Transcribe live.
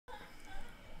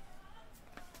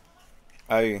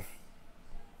Hey,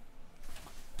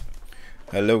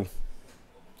 hello.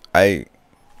 Hey,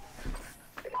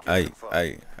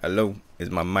 hello. Is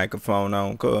my microphone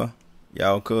on, cuz?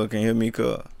 Y'all, cuz, can you hear me,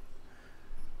 cuz?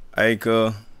 Hey,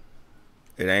 cuz.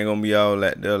 It ain't gonna be all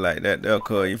like that,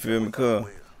 cuz. You feel me, cuz?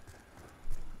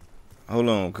 Hold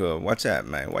on, cuz. Watch out,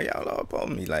 man. Why y'all all up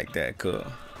on me like that, cuz?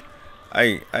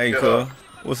 Hey, Yeah. cuz.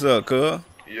 What's up, cuz?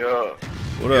 Yeah.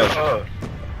 What up?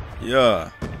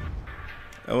 Yeah.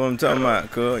 That's what I'm talking about,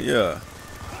 cuz. Yeah.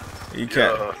 You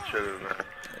cat. Yeah. Chillin', man.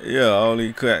 Yeah, all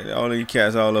these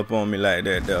cats all up on me like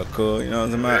that, there, cuz. You know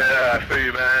what I'm talking about? Yeah, I feel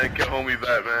you, man. Get homie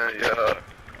back, man. Yeah.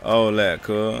 All that,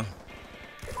 cuz.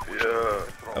 Yeah.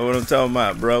 That's what I'm talking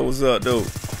about, bro. What's up, dude?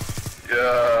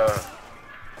 Yeah.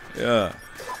 Yeah.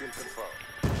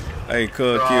 Hey,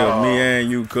 cuz, kill me No.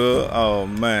 and you, cuz. Oh,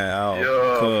 man. Oh,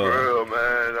 Yeah, for cuz. real, man.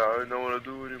 I don't want to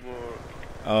do anymore.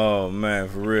 Oh, man,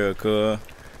 for real, cuz.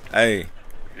 Hey,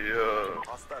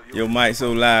 Yeah. your mic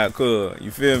so loud, cuz.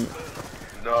 You feel me?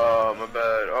 No, my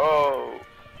bad. Oh.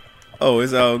 Oh,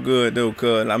 it's all good, though,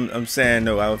 cuz. I'm saying,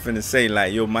 though, I was finna say,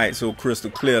 like, your mic so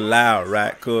crystal clear loud,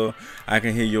 right, cuz? I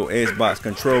can hear your Xbox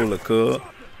controller, cuz.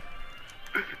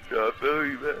 Yeah, I feel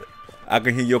you, man. I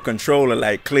can hear your controller,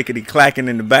 like, clickety-clacking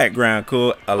in the background,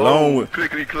 cuz. Along with...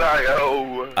 clickety clack.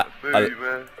 Oh, I feel you,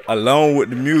 man. Along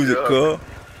with the music, Yeah. cuz.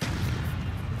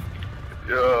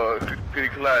 Yeah, clickety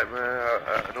clack, man.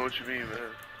 I know what you mean, man.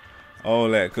 All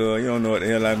that, cuz. You don't know what the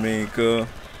hell I mean, cuz.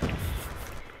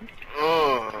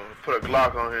 Put a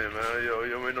Glock on him, man. Yo,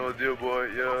 you already know the deal, boy.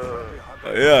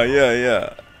 Yeah.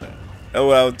 Yeah. That's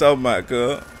what I was talking about,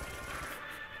 cuz.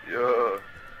 Yeah.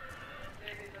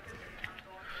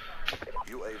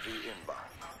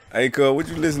 Hey, cuz, what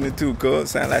you listening to, cuz?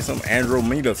 Sound like some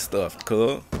Andromeda stuff,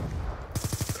 cuz.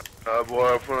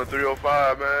 Boy, I'm from the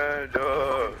 305, man.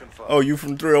 Yeah. Oh, you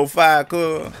from 305,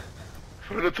 cuz?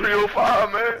 From the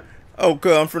 305, man. Oh,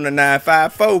 cuz, I'm from the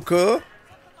 954, cuz.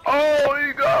 Oh, there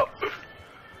you go.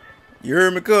 You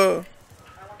heard me, cuz?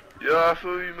 Yeah, I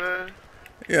feel you, man.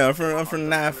 Yeah, I'm from the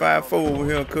 954 over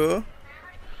here, cuz.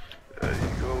 There you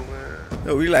go, man.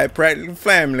 No, we like practically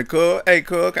family, cuz. Hey,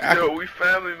 cuz. Yo, we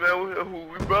family, man.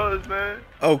 We brothers, man.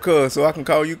 Oh, cuz, so I can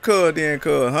call you cuz then,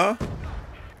 cuz, huh?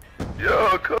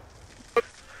 Yo, cuz.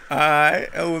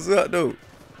 Alright, that was up, though.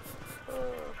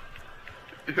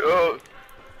 Yo,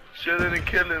 chilling and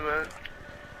killing, man.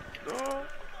 No.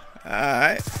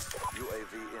 Alright.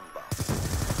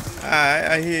 Alright,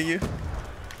 I hear you.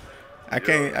 I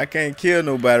can't kill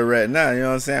nobody right now, you know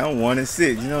what I'm saying? I'm 1 and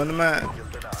 6, you know what I mean?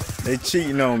 They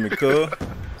cheating on me, cuz.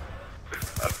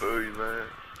 I feel you, man.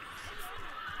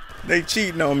 They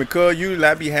cheating on me, cuz. Usually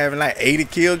I be having like 80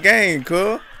 kill game,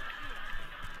 cuz.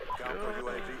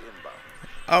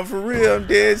 I'm for real, I'm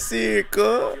dead serious,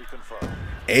 cuz.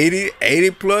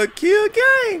 80 plus kill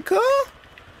game, cuz.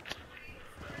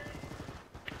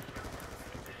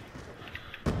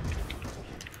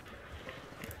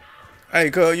 Hey,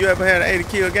 cuz, you ever had an 80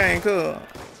 kill game, cuz?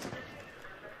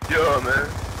 Yeah, man.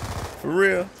 For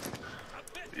real?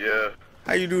 Yeah.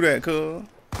 How you do that, cuz?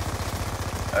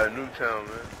 At Newtown,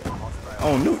 man.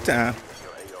 On Newtown?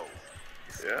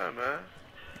 Yeah, man.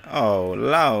 Oh,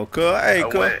 Lord, cuz. Hey, I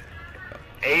cuz. went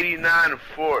 89 and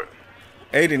 4.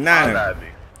 89 Holla at me.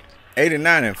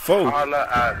 89 and 4. Holla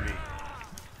at me.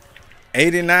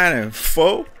 89 and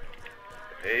 4?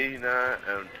 89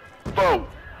 and 4.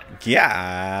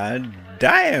 God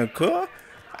damn, cuz.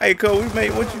 Hey, cuz, we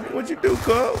made what you do,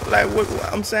 cuz? Like, what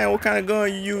I'm saying, what kind of gun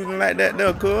you using like that,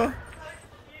 there, cuz?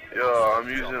 Yo, I'm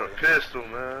using a pistol,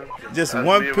 man. Just That's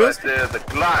one me pistol? Right there, the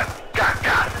Glock.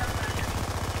 Got.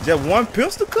 Just one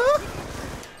pistol, cuz?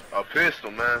 A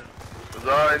pistol, man. That's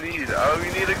all I need. I don't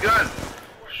even need a gun.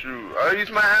 Shoot, I'll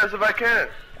use my hands if I can.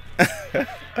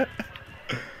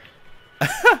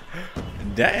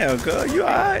 Damn, cuz, you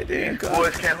alright then, cuz?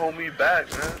 Boys can't hold me back,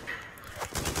 man.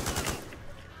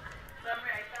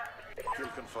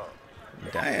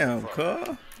 Damn, cuz.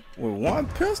 With one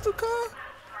pistol, cuz?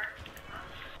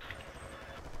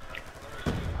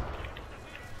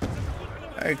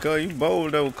 Hey, cuz, you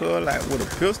bold though, cuz. Like, with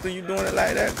a pistol, you doing it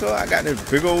like that, cuz? I got this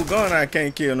big old gun, I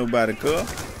can't kill nobody, cuz.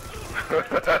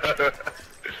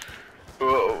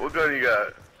 What gun you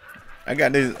got? I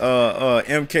got this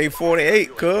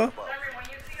MK48, cuz.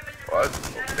 Oh,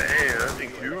 damn, that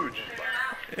thing huge.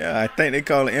 Yeah, I think they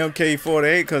call it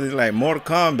MK48 because it's like Mortal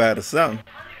Kombat or something.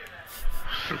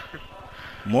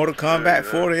 Mortal Kombat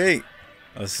 48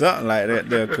 or something like that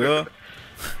there, cuz.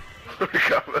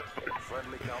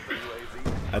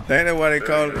 I think that's why they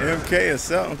call it MK or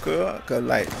something, cuz. Because,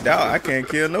 like, dog, I can't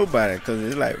kill nobody because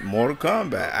it's like Mortal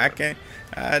Kombat. I can't.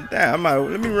 Damn,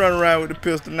 let me run around with the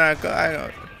pistol now,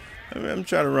 cuz I'm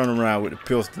trying to run around with the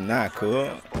pistol now, cuz.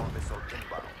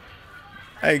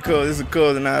 Hey, cuz, this is a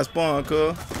cuz and I spawn,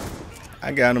 cuz.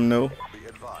 I got him, though.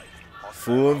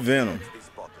 Full venom.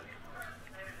 Oh,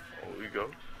 we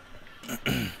go.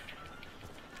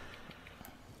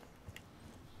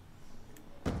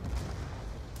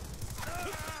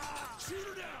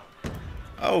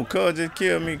 Oh, cuz just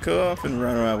killed me, cuz. I'm finna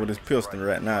run around with this pistol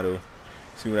right now, though.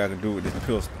 See what I can do with this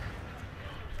pistol.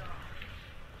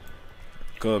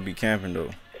 Cuz be camping,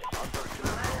 though.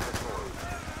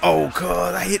 Oh,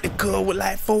 cuz, I hit the cuz with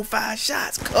like 4 or 5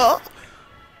 shots, cuz.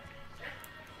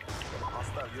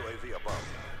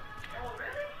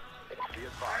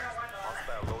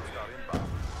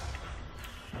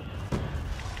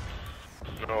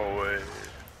 No way.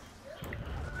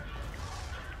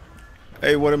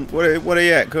 Hey, what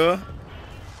they at, cuz?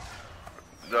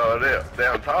 No, they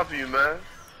on top of you, man.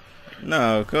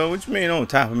 No, cuz, what you mean on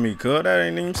top of me, cuz? That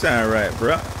ain't even sound right,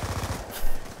 bro.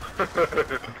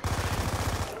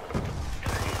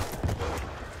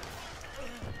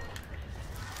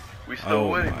 We still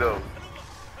winning, though.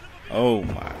 Oh,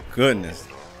 my goodness.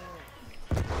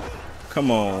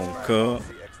 Come on, cuz.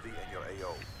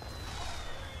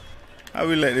 How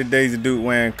we let the Daisy Duke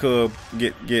wearing cub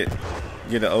get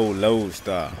an old load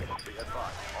star?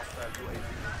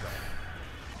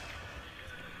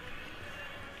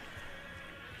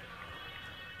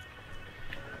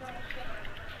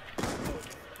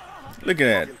 Look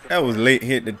at that. That was late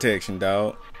hit detection,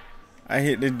 dog. I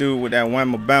hit this dude with that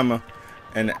whamma bamma,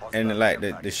 and like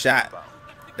the shot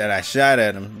that I shot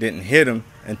at him didn't hit him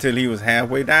until he was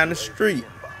halfway down the street.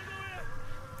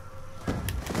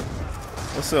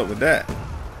 What's up with that?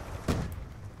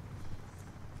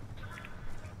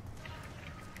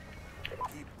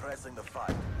 Keep pressing the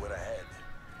fight. We're ahead.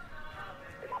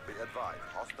 Be advised,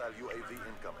 hostile UAV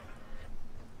incoming.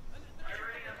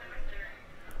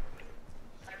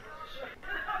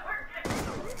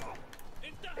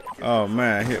 Oh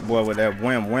man, I hit boy with that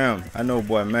wham wham. I know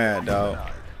boy mad, dog.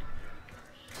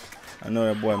 I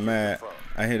know that boy mad.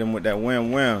 I hit him with that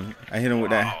wham wham. I hit him with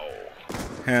that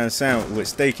ham sandwich with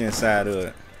steak inside of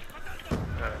it.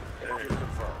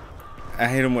 I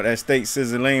hit him with that steak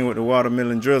sizzling with the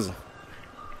watermelon drizzle.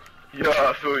 Yeah,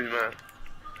 I feel you, man.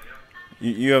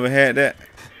 You ever had that?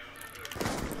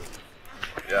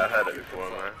 Yeah, I had it before,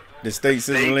 man. The steak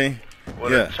sizzling?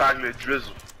 With Yeah. a chocolate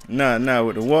drizzle. Nah,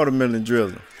 with the watermelon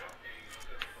drizzle.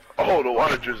 Oh, the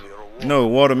water drizzle. No,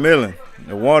 watermelon.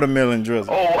 The watermelon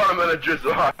drizzle. Oh, watermelon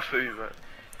drizzle. I feel you, man.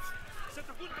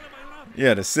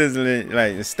 Yeah, the sizzling,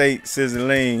 like the steak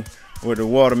sizzling with the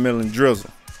watermelon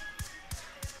drizzle.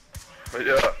 But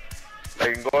yeah,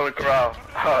 like go in the corral.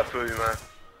 I feel you, man.